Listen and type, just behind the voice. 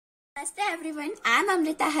Namaste everyone, I am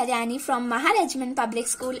Amrita Haryani from Maharajman Public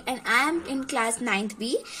School and I am in class 9th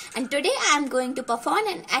B, and today I am going to perform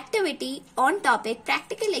an activity on topic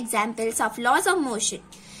practical examples of laws of motion.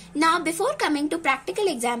 Now before coming to practical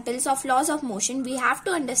examples of laws of motion, we have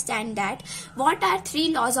to understand that what are three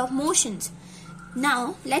laws of motions.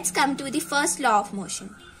 Now let's come to the first law of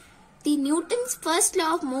motion. The Newton's first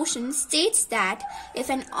law of motion states that if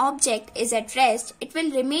an object is at rest, it will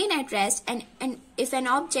remain at rest, and if an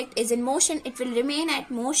object is in motion, it will remain at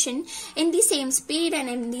motion in the same speed and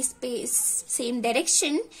in the same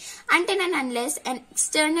direction until and unless an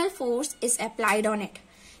external force is applied on it.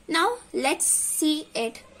 Now let's see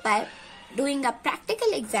it by doing a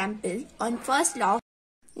practical example on first law.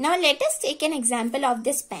 Now let us take an example of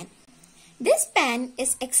this pen. This pen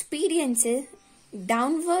is experiencing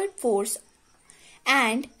downward force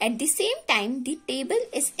and at the same time the table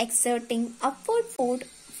is exerting upward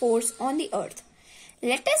force on the earth.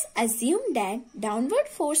 Let us assume that downward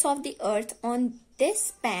force of the earth on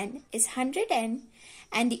this pen is 100 and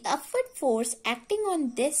the upward force acting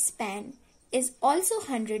on this pen is also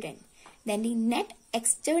 100. Then the net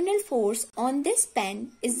external force on this pen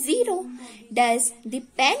is 0. Thus the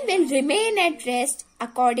pen will remain at rest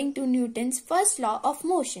according to Newton's first law of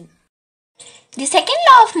motion. The second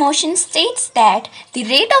law of motion states that the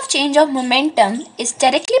rate of change of momentum is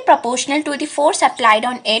directly proportional to the force applied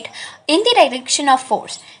on it in the direction of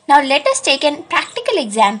force. Now let us take a practical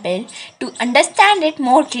example to understand it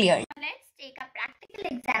more clearly. Let's take a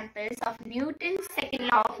practical examples of Newton's second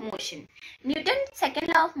law of motion. Newton's second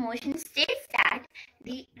law of motion states that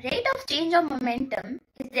the rate of change of momentum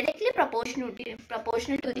is directly proportional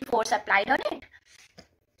to the force applied on it.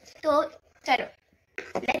 So,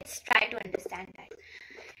 let's try to understand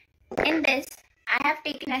that. In this, I have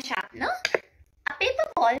taken a sharpener, a paper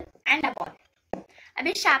ball and a ball. अब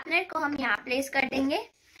इस sharpener को हम यहाँ place कर देंगे.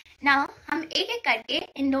 Now हम एक एक करके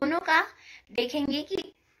इन दोनों का देखेंगे कि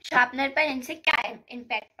sharpener पर इनसे क्या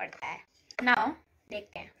impact पड़ता है. Now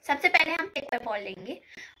देखते हैं. सबसे पहले हम paper ball लेंगे,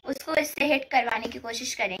 उसको इससे hit करवाने की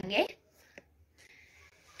कोशिश करेंगे.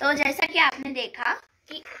 तो जैसा कि आपने देखा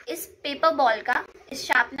कि इस पेपर बॉल का इस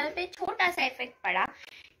शार्पनर पे छोटा सा इफेक्ट पड़ा,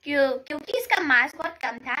 क्योंकि इसका मास बहुत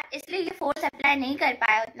कम था, इसलिए ये फोर्स अप्लाई नहीं कर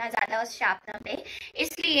पाया उतना ज़्यादा उस शार्पनर पे,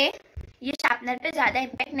 इसलिए ये शार्पनर पे ज़्यादा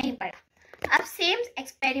इम्पैक्ट नहीं पड़ा. अब सेम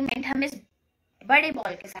एक्सपेरिमेंट हम इस बड़े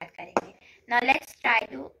बॉल के साथ करेंगे. Now let's try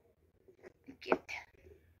to Git.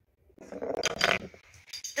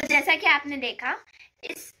 तो जैसा कि आपने देखा,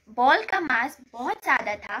 इस बॉल का मास बहुत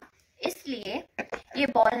ज़्यादा था, इसलिए ये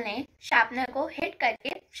बॉल ने शार्पनर को हिट करके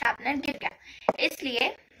शार्पनर गिर गया. इसलिए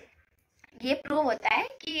ये प्रूव होता है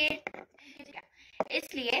कि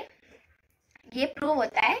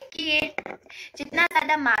ये जितना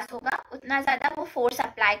ज़्यादा मास होगा उतना ज़्यादा वो फोर्स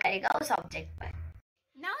अप्लाई करेगा उस ऑब्जेक्ट पर.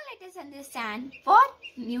 Now let us understand what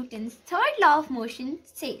Newton's third law of motion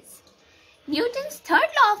says. Newton's third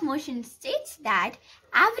law of motion states that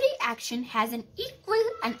every action has an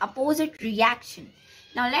equal and opposite reaction.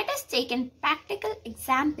 Now let us take a practical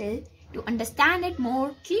example to understand it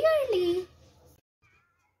more clearly.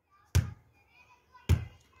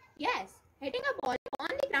 Yes, hitting a ball on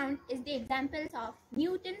the ground is the examples of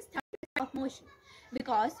Newton's third law of motion,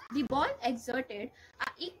 because the ball exerted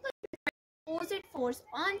an equal and opposite force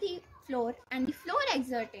on the floor and the floor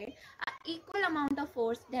exerted an equal amount of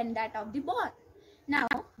force than that of the ball. Now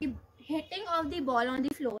the hitting of the ball on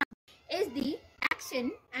the floor is the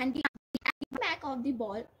action and the back of the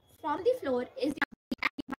ball from the floor is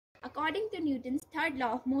according to Newton's third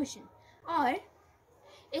law of motion. और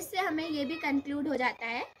इससे हमें ये भी conclude हो जाता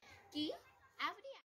है कि